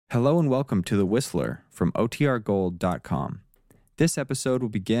Hello and welcome to The Whistler from OTRGold.com. This episode will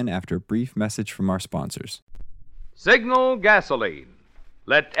begin after a brief message from our sponsors. Signal gasoline.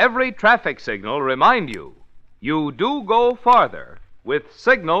 Let every traffic signal remind you, you do go farther with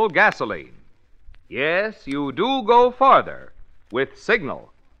Signal gasoline. Yes, you do go farther with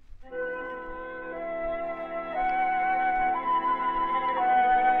Signal.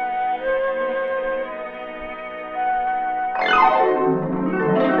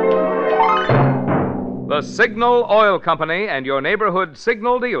 The Signal Oil Company and your neighborhood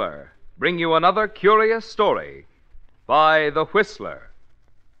signal dealer bring you another curious story by The Whistler.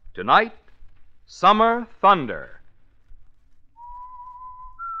 Tonight, Summer Thunder.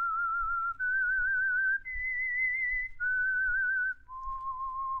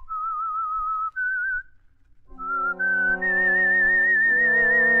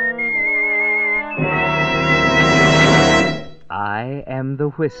 I am the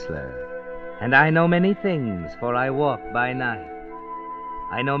Whistler, and I know many things, for I walk by night.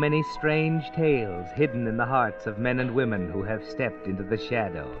 I know many strange tales hidden in the hearts of men and women who have stepped into the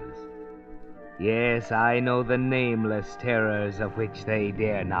shadows. Yes, I know the nameless terrors of which they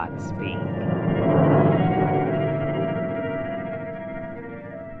dare not speak.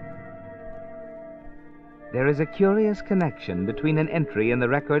 There is a curious connection between an entry in the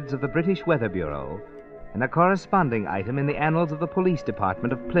records of the British Weather Bureau and a corresponding item in the annals of the Police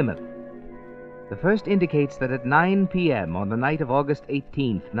Department of Plymouth. The first indicates that at 9 p.m. on the night of August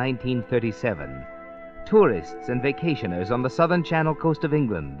 18th, 1937, tourists and vacationers on the southern Channel coast of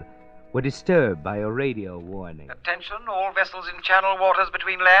England were disturbed by a radio warning. Attention, all vessels in Channel waters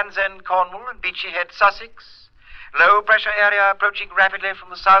between Land's End, Cornwall, and Beachy Head, Sussex. Low pressure area approaching rapidly from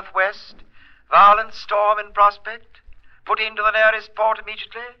the southwest. Violent storm in prospect. Put into the nearest port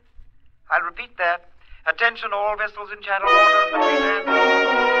immediately. I'll repeat that. Attention, all vessels in Channel waters between Land's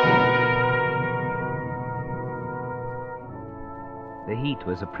End. The heat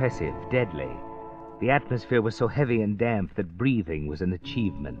was oppressive, deadly. The atmosphere was so heavy and damp that breathing was an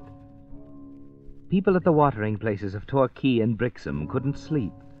achievement. People at the watering places of Torquay and Brixham couldn't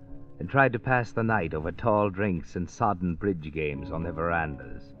sleep and tried to pass the night over tall drinks and sodden bridge games on their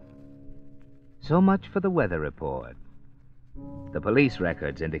verandas. So much for the weather report. The police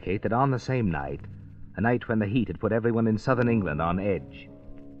records indicate that on the same night, a night when the heat had put everyone in southern England on edge,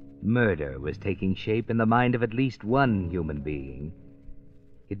 murder was taking shape in the mind of at least one human being.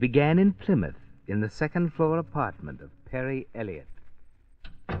 It began in Plymouth, in the second-floor apartment of Perry Elliott.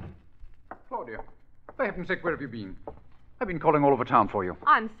 Claudia, for heaven's sake, where have you been? I've been calling all over town for you.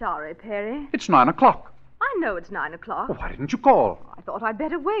 I'm sorry, Perry. It's 9 o'clock. I know it's 9 o'clock. Well, why didn't you call? I thought I'd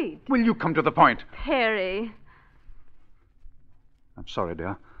better wait. Will you come to the point? Perry. I'm sorry,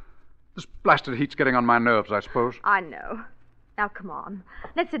 dear. This blasted heat's getting on my nerves, I suppose. I know. Now, come on.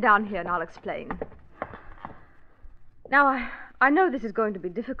 Let's sit down here and I'll explain. Now, I know this is going to be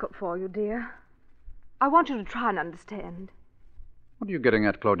difficult for you, dear. I want you to try and understand. What are you getting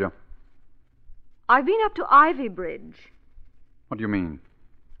at, Claudia? I've been up to Ivy Bridge. What do you mean?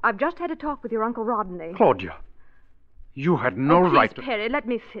 I've just had a talk with your Uncle Rodney. Claudia, you had no Oh, please, right to... Perry, let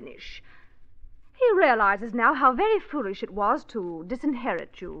me finish. He realizes now how very foolish it was to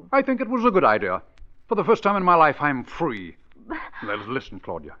disinherit you. I think it was a good idea. For the first time in my life, I'm free. Listen,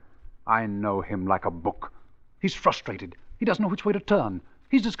 Claudia. I know him like a book. He's frustrated. He doesn't know which way to turn.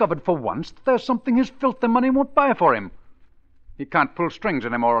 He's discovered for once that there's something his filthy money won't buy for him. He can't pull strings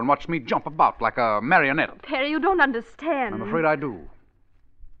anymore and watch me jump about like a marionette. Perry, you don't understand. I'm afraid I do.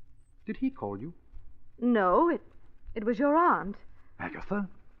 Did he call you? No, it was your aunt. Agatha?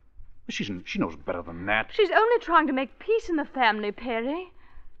 She knows better than that. She's only trying to make peace in the family, Perry.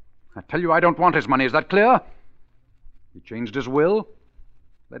 I tell you, I don't want his money. Is that clear? He changed his will.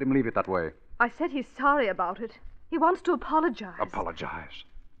 Let him leave it that way. I said he's sorry about it. He wants to apologize. Apologize?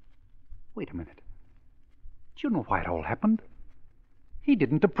 Wait a minute. Do you know why it all happened? He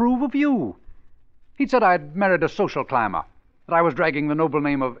didn't approve of you. He said I'd married a social climber, that I was dragging the noble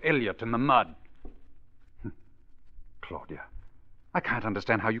name of Elliot in the mud. Claudia, I can't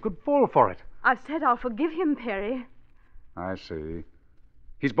understand how you could fall for it. I've said I'll forgive him, Perry. I see.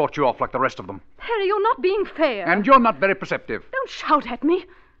 He's bought you off like the rest of them. Perry, you're not being fair. And you're not very perceptive. Don't shout at me.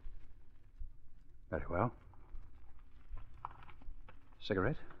 Very well.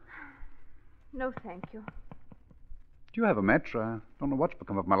 Cigarette? No, thank you. Do you have a match? I don't know what's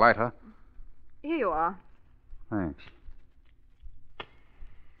become of my lighter. Here you are. Thanks.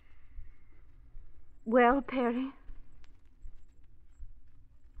 Well, Perry?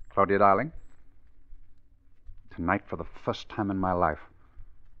 Claudia, darling, tonight, for the first time in my life,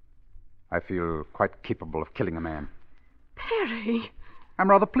 I feel quite capable of killing a man. Perry. I'm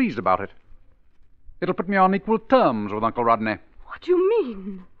rather pleased about it. It'll put me on equal terms with Uncle Rodney. What do you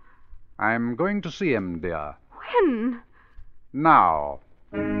mean? I'm going to see him, dear. When? Now.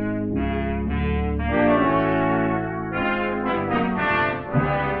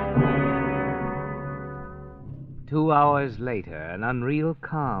 2 hours later, an unreal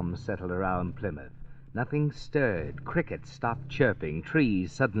calm settled around Plymouth. Nothing stirred. Crickets stopped chirping.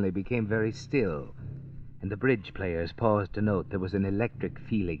 Trees suddenly became very still. And the bridge players paused to note there was an electric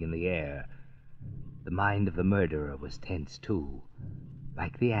feeling in the air. The mind of the murderer was tense, too,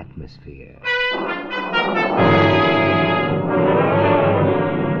 like the atmosphere.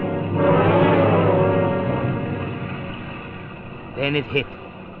 Then it hit.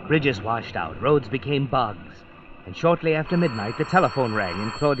 Bridges washed out. Roads became bogs. And shortly after midnight, the telephone rang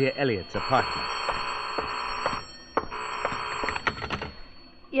in Claudia Elliott's apartment.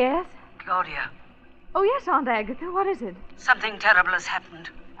 Yes? Claudia, Oh, yes, Aunt Agatha. What is it? something terrible has happened.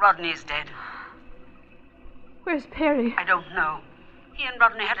 Rodney's dead. Where's Perry? I don't know. He and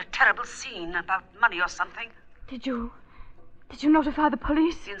Rodney had a terrible scene about money or something. Did you notify the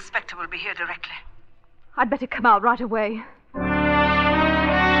police? The inspector will be here directly. I'd better come out right away.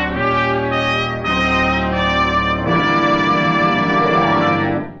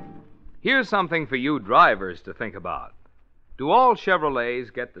 Here's something for you drivers to think about. Do all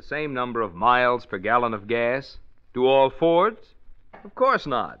Chevrolets get the same number of miles per gallon of gas? Do all Fords? Of course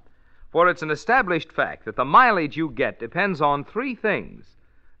not. For it's an established fact that the mileage you get depends on 3 things: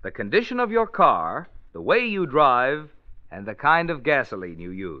 the condition of your car, the way you drive, and the kind of gasoline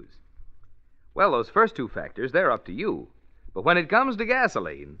you use. Well, those first 2 factors, they're up to you. But when it comes to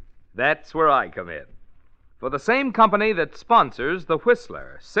gasoline, that's where I come in. For the same company that sponsors the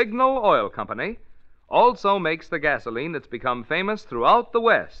Whistler, Signal Oil Company, also makes the gasoline that's become famous throughout the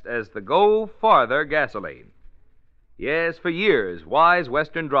West as the Go Farther gasoline. Yes, for years, wise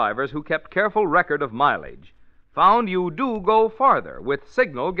Western drivers who kept careful record of mileage found you do go farther with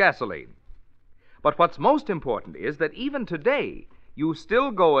Signal gasoline. But what's most important is that even today, you still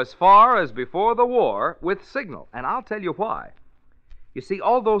go as far as before the war with Signal, and I'll tell you why. You see,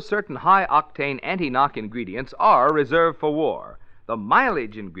 although certain high-octane anti-knock ingredients are reserved for war, the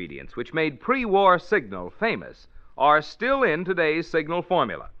mileage ingredients which made pre-war Signal famous are still in today's Signal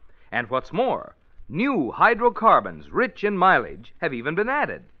formula. And what's more, new hydrocarbons rich in mileage have even been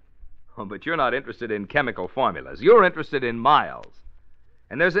added. Oh, but you're not interested in chemical formulas. You're interested in miles.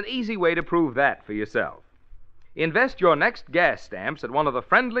 And there's an easy way to prove that for yourself. Invest your next gas stamps at one of the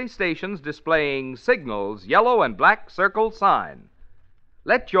friendly stations displaying Signal's yellow and black circle sign.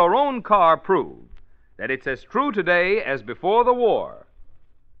 Let your own car prove that it's as true today as before the war.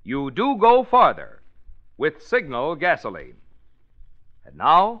 You do go farther with Signal gasoline. And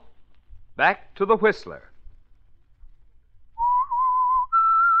now, back to the Whistler.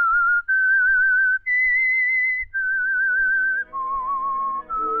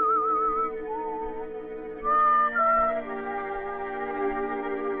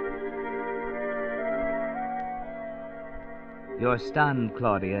 You're stunned,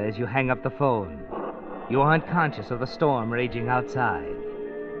 Claudia, as you hang up the phone. You aren't conscious of the storm raging outside.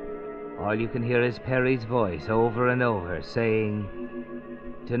 All you can hear is Perry's voice over and over saying,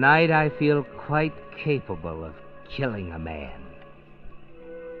 "Tonight I feel quite capable of killing a man."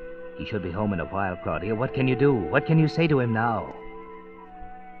 He should be home in a while, Claudia. What can you do? What can you say to him now?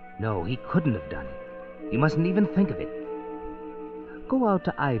 No, he couldn't have done it. You mustn't even think of it. Go out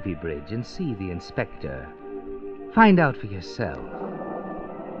to Ivy Bridge and see the inspector. Find out for yourself.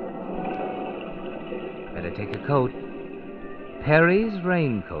 Better take a coat. Perry's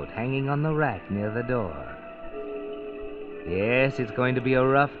raincoat hanging on the rack near the door. Yes, it's going to be a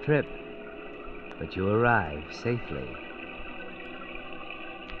rough trip, but you arrive safely.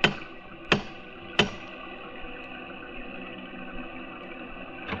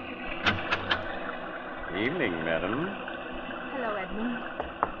 Evening, madam. Hello, Edmund.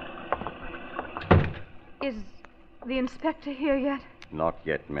 Is the inspector here yet? Not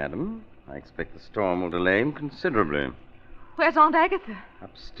yet, madam. I expect the storm will delay him considerably. Where's Aunt Agatha?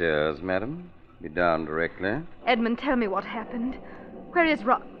 Upstairs, madam. Be down directly. Edmund, tell me what happened. Where is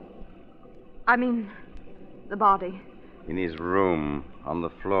the body? In his room, on the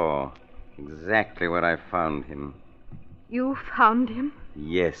floor. Exactly where I found him. You found him?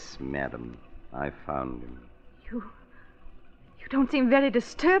 Yes, madam. I found him. You don't seem very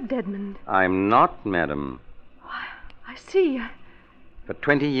disturbed, Edmund. I'm not, madam. I see. For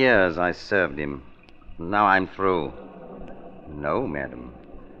 20 years I served him. Now I'm through. No, madam.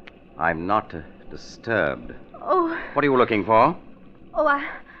 I'm not disturbed. Oh. What are you looking for? Oh,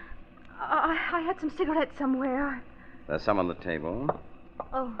 I had some cigarettes somewhere. There's some on the table.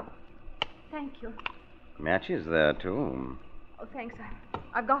 Oh, thank you. Matches there, too. Oh, thanks.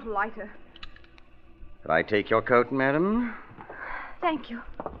 I've got a lighter. Could I take your coat, madam? Thank you.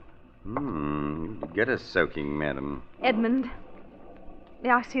 Get a soaking, madam. Edmund, may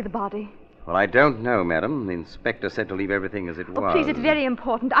I see the body? Well, I don't know, madam. The inspector said to leave everything as it was. Oh, please, it's very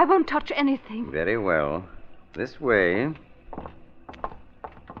important. I won't touch anything. Very well. This way.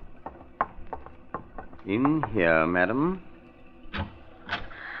 In here, madam.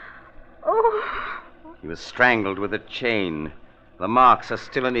 Oh. He was strangled with a chain. The marks are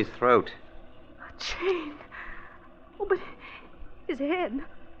still in his throat. A chain? Oh, but his head,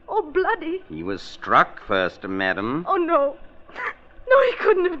 all bloody. He was struck first, madam. Oh, no. No, he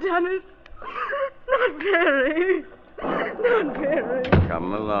couldn't have done it. Not Perry. Not Perry.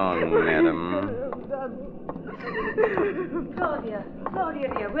 Come along, madam. Claudia,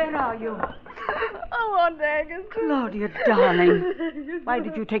 dear, where are you? Oh, Aunt Agnes. Claudia, darling. Why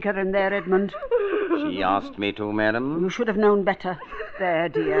did you take her in there, Edmund? She asked me to, madam. You should have known better. There,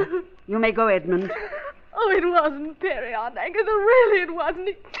 dear. You may go, Edmund. Oh, it wasn't Perry, Aunt Agnes. Really, it wasn't.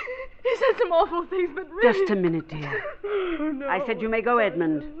 He said some awful things, but really... Just a minute, dear. Oh, no. I said you may go,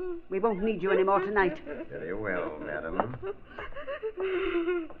 Edmund. We won't need you any more tonight. Very well, madam.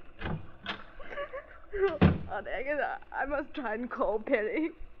 Aunt Agnes, I must try and call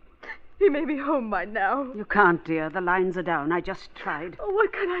Perry. He may be home by now. You can't, dear. The lines are down. I just tried. Oh,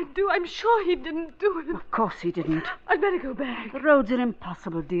 what can I do? I'm sure he didn't do it. Of course he didn't. I'd better go back. The roads are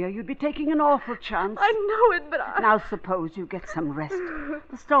impossible, dear. You'd be taking an awful chance. I know it, but Now suppose you get some rest.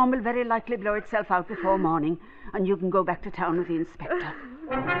 The storm will very likely blow itself out before morning, and you can go back to town with the inspector.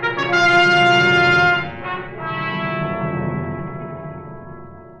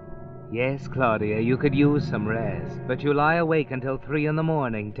 Yes, Claudia, you could use some rest, but you lie awake until 3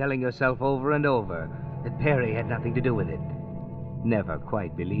 a.m, telling yourself over and over that Perry had nothing to do with it, never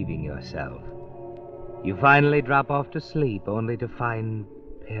quite believing yourself. You finally drop off to sleep, only to find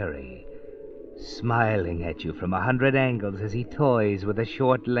Perry smiling at you from 100 angles as he toys with a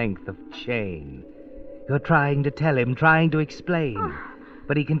short length of chain. You're trying to tell him, trying to explain,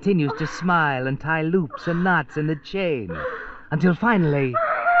 but he continues to smile and tie loops and knots in the chain, until finally...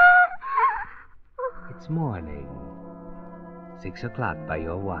 It's morning. 6 o'clock by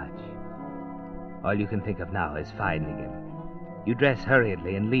your watch. All you can think of now is finding him. You dress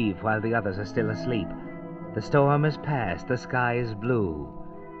hurriedly and leave while the others are still asleep. The storm has passed, the sky is blue,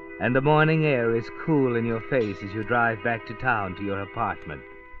 and the morning air is cool in your face as you drive back to town to your apartment.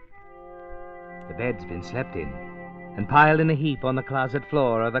 The bed's been slept in, and piled in a heap on the closet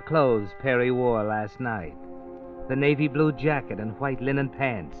floor are the clothes Perry wore last night. The navy blue jacket and white linen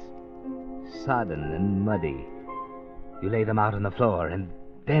pants, sodden and muddy. You lay them out on the floor, and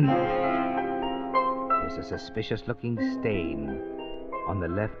then there's a suspicious-looking stain on the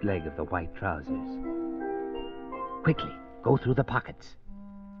left leg of the white trousers. Quickly, go through the pockets.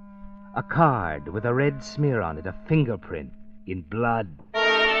 A card with a red smear on it, a fingerprint in blood.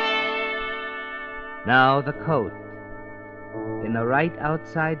 Now the coat. In the right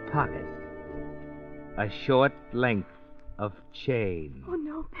outside pocket, a short length of chain. Oh,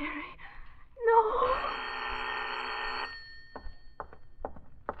 no, Perry. No.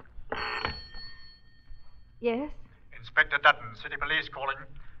 Yes? Inspector Dutton, City Police calling.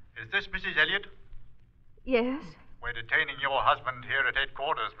 Is this Mrs. Elliot? Yes? We're detaining your husband here at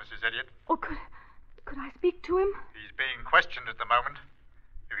headquarters, Mrs. Elliot. Oh, could I speak to him? He's being questioned at the moment.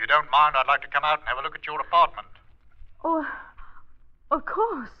 If you don't mind, I'd like to come out and have a look at your apartment. Oh, of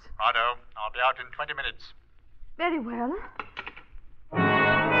course. Righto. I'll be out in 20 minutes. Very well.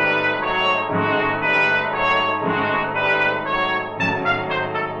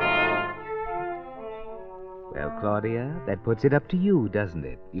 Well, Claudia, that puts it up to you, doesn't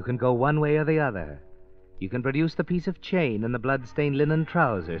it? You can go one way or the other. You can produce the piece of chain and the blood-stained linen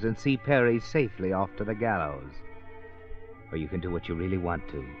trousers and see Perry safely off to the gallows. Or you can do what you really want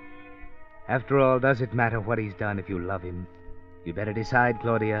to. After all, does it matter what he's done if you love him? You'd better decide,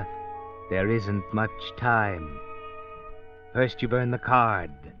 Claudia. There isn't much time. First you burn the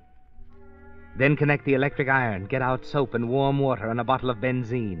card. Then connect the electric iron, get out soap and warm water and a bottle of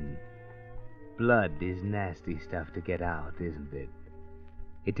benzene. Blood is nasty stuff to get out, isn't it?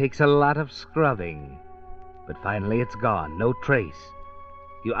 It takes a lot of scrubbing, but finally it's gone, no trace.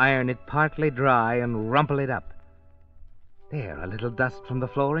 You iron it partly dry and rumple it up. There, a little dust from the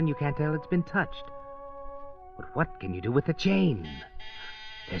floor and you can't tell it's been touched. But what can you do with the chain?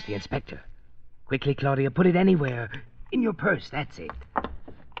 There's the inspector. Quickly, Claudia, put it anywhere. In your purse, that's it.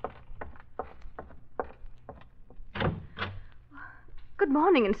 Good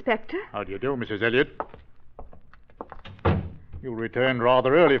morning, Inspector. How do you do, Mrs. Elliot? You returned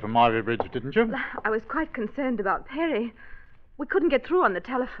rather early from Ivy Bridge, didn't you? I was quite concerned about Perry. We couldn't get through on the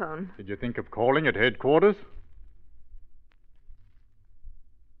telephone. Did you think of calling at headquarters?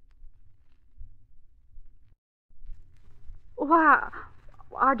 Why,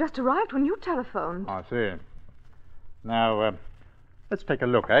 I just arrived when you telephoned. I see. Now, let's take a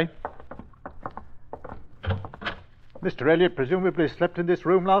look, eh? Mr. Elliot presumably slept in this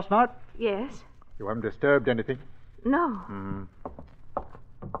room last night? Yes? You haven't disturbed anything? No.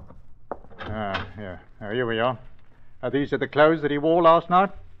 Here we are. These are the clothes that he wore last night?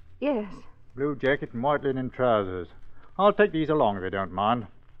 Yes. Blue jacket and white linen trousers. I'll take these along if you don't mind.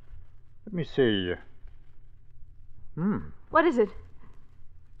 Let me see. What is it?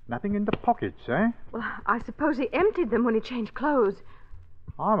 Nothing in the pockets, eh? Well, I suppose he emptied them when he changed clothes.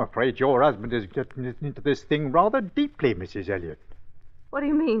 I'm afraid your husband is getting into this thing rather deeply, Mrs. Elliot. What do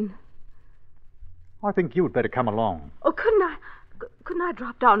you mean? I think you'd better come along. Oh, couldn't I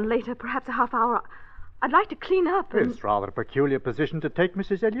drop down later, perhaps a half hour? I'd like to clean up and... It's rather a peculiar position to take,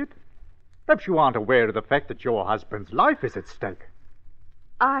 Mrs. Elliot. Perhaps you aren't aware of the fact that your husband's life is at stake.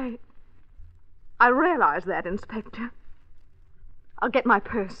 I realize that, Inspector. I'll get my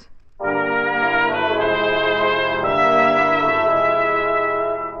purse.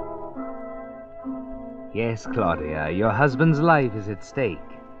 Yes, Claudia, your husband's life is at stake.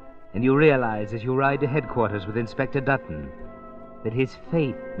 And you realize as you ride to headquarters with Inspector Dutton that his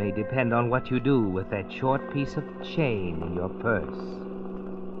fate may depend on what you do with that short piece of chain in your purse.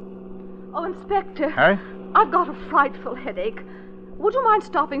 Oh, Inspector. Hey? I've got a frightful headache. Would you mind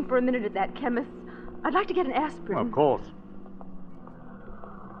stopping for a minute at that chemist's? I'd like to get an aspirin. Of course.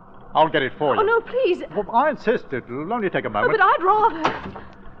 I'll get it for you. Oh, no, please. Well, I insist. It'll only take a Oh, moment. but I'd rather.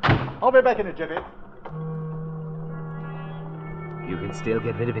 I'll be back in a jiffy. You can still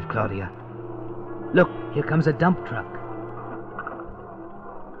get rid of it, Claudia. Look, here comes a dump truck.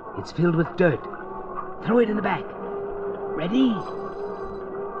 It's filled with dirt. Throw it in the back. Ready?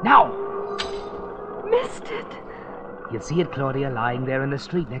 Now! Missed it. You'll see it, Claudia, lying there in the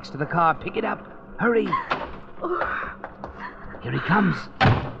street next to the car. Pick it up. Hurry. Oh. Here he comes.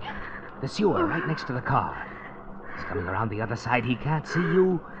 The sewer right next to the car. He's coming around the other side. He can't see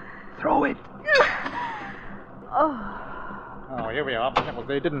you. Throw it. Oh, here we are. Well,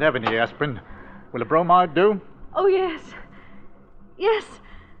 they didn't have any aspirin. Will a bromide do? Oh, yes. Yes.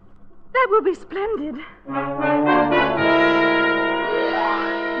 That will be splendid.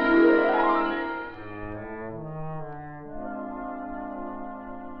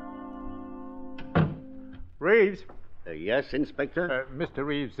 Reeves. Yes, Inspector? Mr.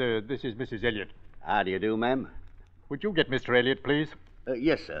 Reeves, this is Mrs. Elliot. How do you do, ma'am? Would you get Mr. Elliot, please?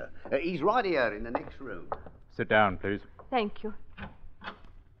 Yes, sir. He's right here in the next room. Sit down, please. Thank you.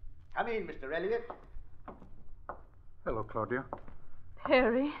 Come in, Mr. Elliot. Hello, Claudia.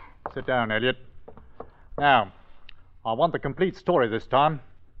 Perry. Sit down, Elliot. Now, I want the complete story this time.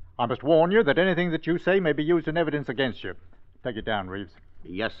 I must warn you that anything that you say may be used in evidence against you. Take it down, Reeves.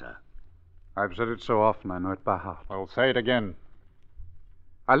 Yes, sir. I've said it so often I know it by heart. Well, say it again.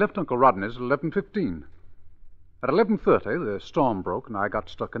 I left Uncle Rodney's at 11:15. At 11:30, the storm broke and I got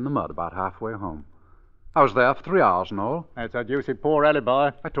stuck in the mud about halfway home. I was there for 3 hours and all. That's a deuced poor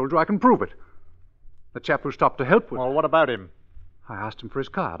alibi. I told you I can prove it. The chap who stopped to help with... Well, what about him? I asked him for his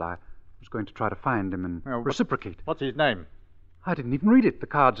card. I was going to try to find him and reciprocate. What's his name? I didn't even read it. The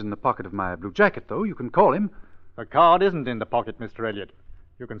card's in the pocket of my blue jacket, though. You can call him. The card isn't in the pocket, Mr. Elliot.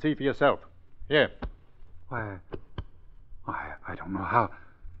 You can see for yourself. Here. Why, I don't know how...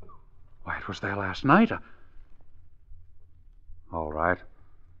 Why, it was there last night. All right.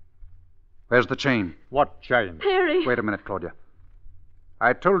 There's the chain. What chain? Perry. Wait a minute, Claudia.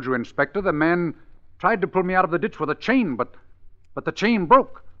 I told you, Inspector, the man tried to pull me out of the ditch with a chain, but the chain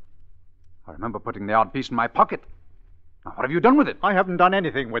broke. I remember putting the odd piece in my pocket. Now, what have you done with it? I haven't done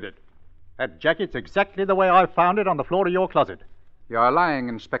anything with it. That jacket's exactly the way I found it on the floor of your closet. You're lying,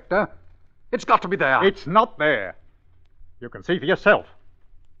 Inspector. It's got to be there. It's not there. You can see for yourself.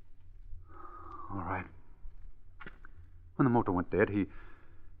 All right. When the motor went dead, he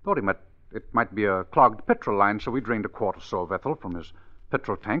thought it might be a clogged petrol line, so he drained a quart or so of ethyl from his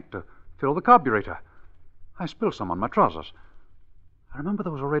petrol tank to fill the carburetor. I spilled some on my trousers. I remember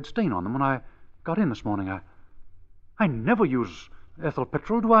there was a red stain on them when I got in this morning. I never use ethyl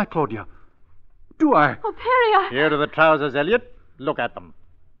petrol, do I, Claudia? Do I? Oh, Perry, Here are the trousers, Elliot. Look at them.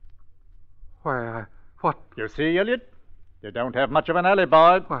 Why, what? You see, Elliot? You don't have much of an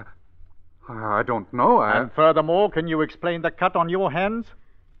alibi. Why, I don't know. And furthermore, can you explain the cut on your hands?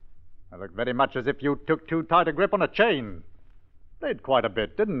 They look very much as if you took too tight a grip on a chain. They did quite a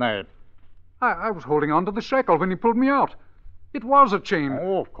bit, didn't they? I was holding on to the shackle when he pulled me out. It was a chain.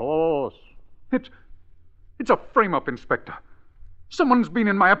 Oh, of course. It's a frame-up, Inspector. Someone's been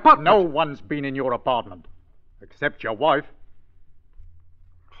in my apartment. No one's been in your apartment. Except your wife.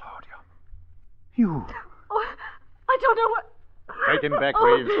 Claudia. You. Oh, I don't know what... Take him back, Oh,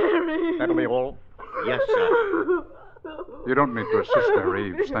 Reeves. Perry. That'll be all. Yes, sir. You don't need to assist there,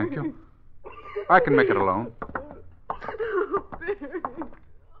 Reeves, thank you. I can make it alone.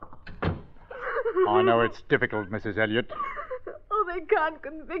 I know it's difficult, Mrs. Elliot. Oh, they can't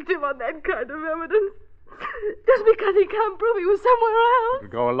convict him on that kind of evidence. Just because he can't prove he was somewhere else.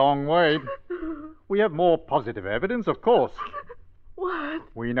 It'll go a long way. We have more positive evidence, of course. What?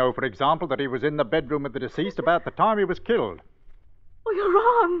 We know, for example, that he was in the bedroom of the deceased about the time he was killed. Oh, you're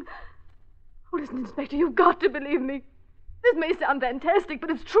wrong. Oh, listen, Inspector, you've got to believe me. This may sound fantastic, but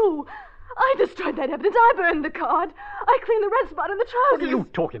it's true. I destroyed that evidence. I burned the card. I cleaned the red spot in the trousers. What are you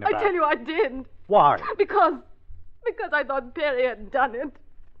talking about? I tell you I did. Why? Because I thought Perry had done it.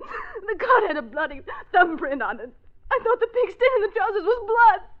 The card had a bloody thumbprint on it. I thought the pink stain in the trousers was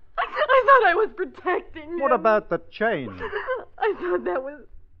blood. I thought I was protecting him. What about the chain? I thought that was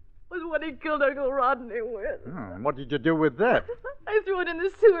what he killed Uncle Rodney with. What did you do with that? I threw it in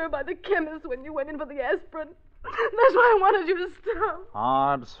the sewer by the chemist when you went in for the aspirin. That's why I wanted you to stop.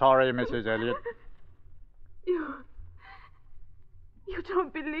 I'm sorry, Mrs. Elliot. You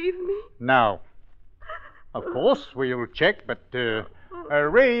don't believe me? No. Of course, we'll check, but,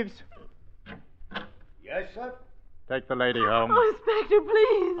 Reeves, Yes, sir. take the lady home. Oh, Inspector,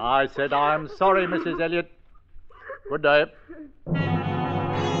 please. I said I'm sorry, Mrs. Elliot. Good day.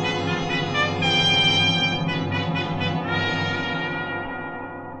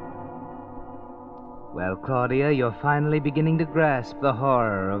 Well, Claudia, you're finally beginning to grasp the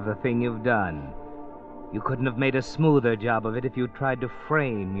horror of the thing you've done. You couldn't have made a smoother job of it if you tried to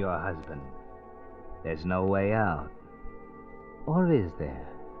frame your husband. There's no way out. Or is there?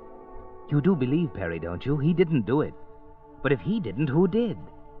 You do believe Perry, don't you? He didn't do it. But if he didn't, who did?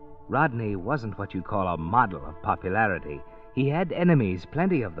 Rodney wasn't what you'd call a model of popularity. He had enemies,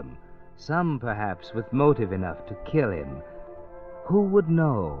 plenty of them. Some, perhaps, with motive enough to kill him. Who would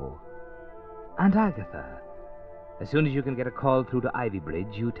know? Aunt Agatha. As soon as you can get a call through to Ivy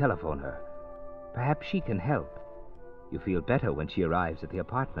Bridge, you telephone her. Perhaps she can help. You feel better when she arrives at the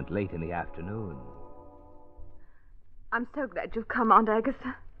apartment late in the afternoon. I'm so glad you've come, Aunt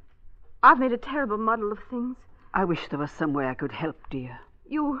Agatha. I've made a terrible muddle of things. I wish there was some way I could help, dear.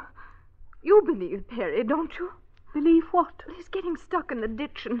 You believe Perry, don't you? Believe what? He's getting stuck in the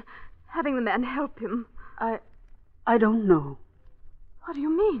ditch and having the man help him. I don't know. What do you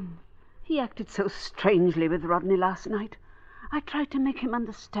mean? He acted so strangely with Rodney last night. I tried to make him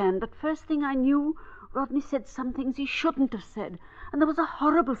understand, but first thing I knew, Rodney said some things he shouldn't have said, and there was a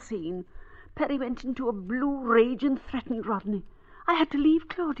horrible scene. Perry went into a blue rage and threatened Rodney. I had to leave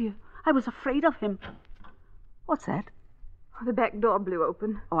Claudia. I was afraid of him. What's that? Oh, the back door blew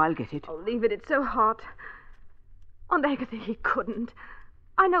open. Oh, I'll get it. Oh, leave it. It's so hot. Aunt Agatha, he couldn't.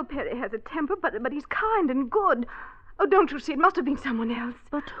 I know Perry has a temper, but he's kind and good. Oh, don't you see? It must have been someone else.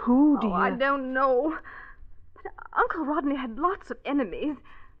 But who, dear? Oh, I don't know. But Uncle Rodney had lots of enemies.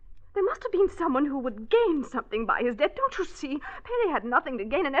 There must have been someone who would gain something by his death. Don't you see? Perry had nothing to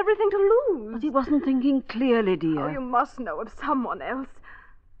gain and everything to lose. But he wasn't thinking clearly, dear. Oh, you must know of someone else.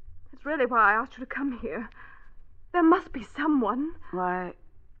 That's really why I asked you to come here. There must be someone. Why,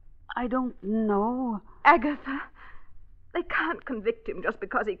 I don't know. Agatha, they can't convict him just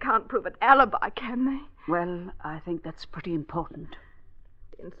because he can't prove an alibi, can they? Well, I think that's pretty important.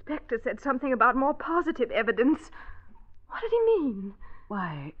 The inspector said something about more positive evidence. What did he mean?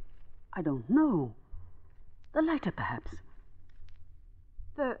 Why, I don't know. The lighter, perhaps.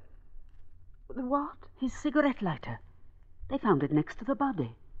 The what? His cigarette lighter. They found it next to the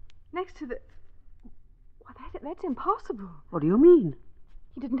body. Next to the... Well, that's impossible. What do you mean?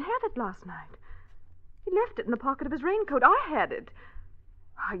 He didn't have it last night. He left it in the pocket of his raincoat. I had it.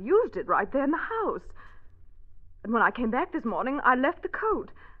 I used it right there in the house. And when I came back this morning, I left the coat.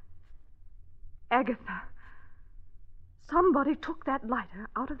 Agatha, somebody took that lighter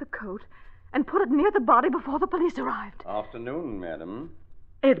out of the coat and put it near the body before the police arrived. Afternoon, madam.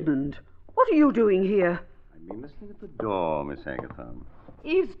 Edmund, what are you doing here? I've been listening at the door, Miss Agatha.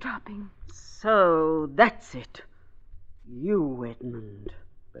 Eavesdropping. So, that's it. You, Edmund.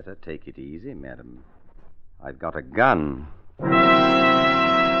 Better take it easy, madam. I've got a gun.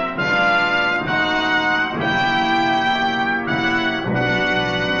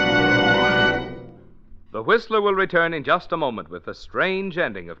 The Whistler will return in just a moment with the strange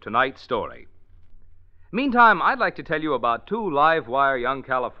ending of tonight's story. Meantime, I'd like to tell you about two live-wire young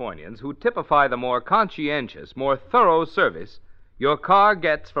Californians who typify the more conscientious, more thorough service your car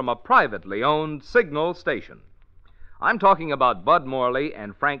gets from a privately owned signal station. I'm talking about Bud Morley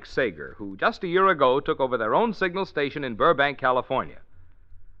and Frank Sager, who just a year ago took over their own signal station in Burbank, California.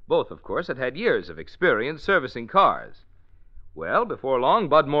 Both, of course, had years of experience servicing cars. Well, before long,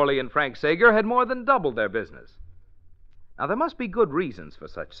 Bud Morley and Frank Sager had more than doubled their business. Now, there must be good reasons for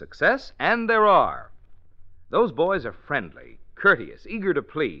such success, and there are. Those boys are friendly, courteous, eager to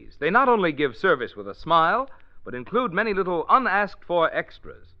please. They not only give service with a smile, but include many little unasked-for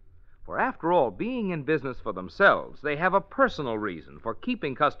extras. For after all, being in business for themselves, they have a personal reason for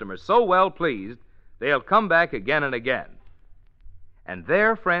keeping customers so well pleased they'll come back again and again. And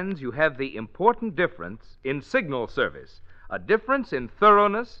there, friends, you have the important difference in signal service, a difference in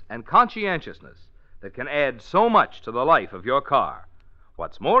thoroughness and conscientiousness that can add so much to the life of your car.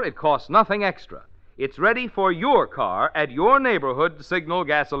 What's more, it costs nothing extra. It's ready for your car at your neighborhood Signal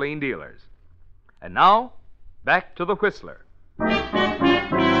gasoline dealers. And now, back to the Whistler.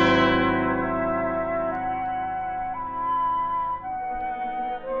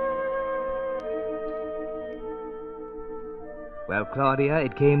 Well, Claudia,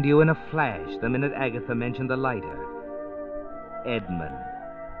 it came to you in a flash the minute Agatha mentioned the lighter. Edmund.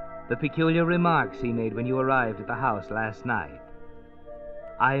 The peculiar remarks he made when you arrived at the house last night.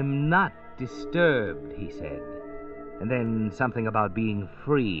 "I'm not disturbed," he said. And then something about being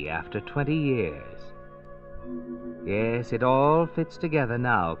free after 20 years. Yes, it all fits together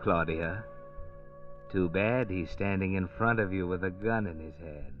now, Claudia. Too bad he's standing in front of you with a gun in his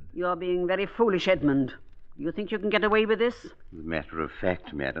hand. You're being very foolish, Edmund. Do you think you can get away with this? As a matter of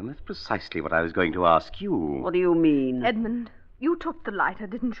fact, madam, that's precisely what I was going to ask you. What do you mean? Edmund, you took the lighter,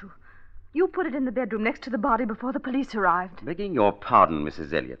 didn't you? You put it in the bedroom next to the body before the police arrived. Begging your pardon,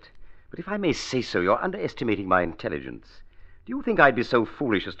 Mrs. Elliot, but if I may say so, you're underestimating my intelligence. Do you think I'd be so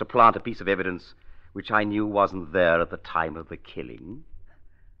foolish as to plant a piece of evidence which I knew wasn't there at the time of the killing?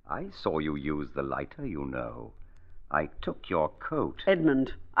 I saw you use the lighter, you know. I took your coat.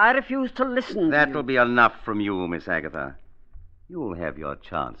 Edmund, I refuse to listen. That'll be enough from you, Miss Agatha. You'll have your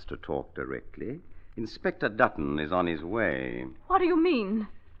chance to talk directly. Inspector Dutton is on his way. What do you mean?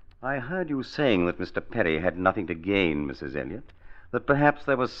 I heard you saying that Mr. Perry had nothing to gain, Mrs. Elliot. That perhaps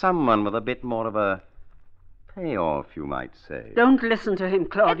there was someone with a bit more of a payoff, you might say. Don't listen to him,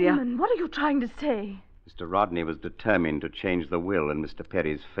 Claudia. Edmund, what are you trying to say? Mr. Rodney was determined to change the will in Mr.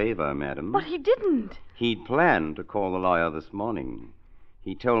 Perry's favor, madam. But he didn't. He'd planned to call the lawyer this morning.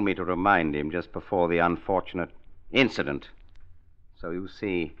 He told me to remind him just before the unfortunate incident. So you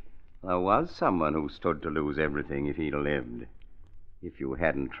see, there was someone who stood to lose everything if he'd lived. If you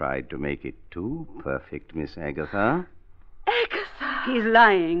hadn't tried to make it too perfect, Miss Agatha. Agatha! He's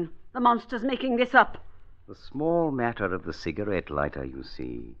lying. The monster's making this up. The small matter of the cigarette lighter, you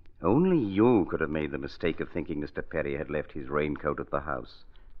see. Only you could have made the mistake of thinking Mr. Perry had left his raincoat at the house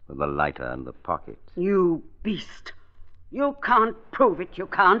with the lighter in the pocket. You beast. You can't prove it, you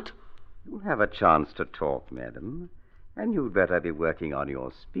can't. You'll have a chance to talk, madam, and you'd better be working on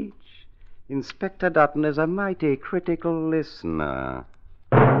your speech. Inspector Dutton is a mighty critical listener.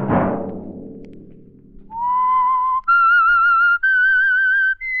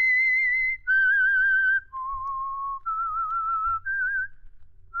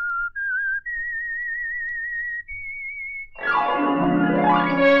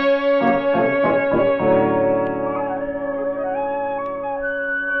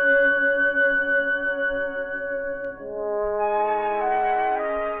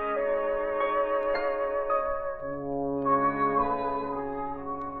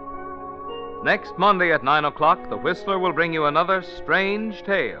 Next Monday at 9 o'clock, The Whistler will bring you another strange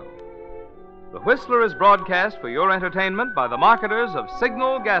tale. The Whistler is broadcast for your entertainment by the marketers of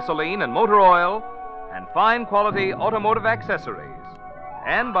Signal gasoline and motor oil and fine quality automotive accessories,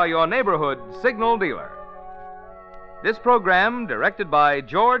 and by your neighborhood Signal dealer. This program, directed by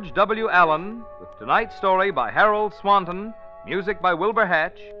George W. Allen, with tonight's story by Harold Swanton, music by Wilbur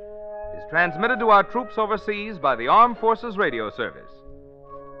Hatch, is transmitted to our troops overseas by the Armed Forces Radio Service.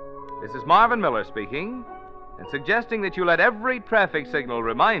 This is Marvin Miller speaking, and suggesting that you let every traffic signal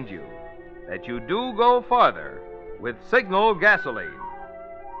remind you that you do go farther with Signal gasoline.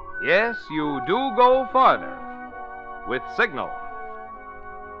 Yes, you do go farther with Signal.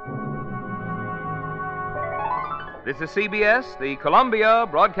 This is CBS, the Columbia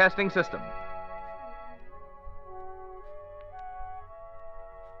Broadcasting System.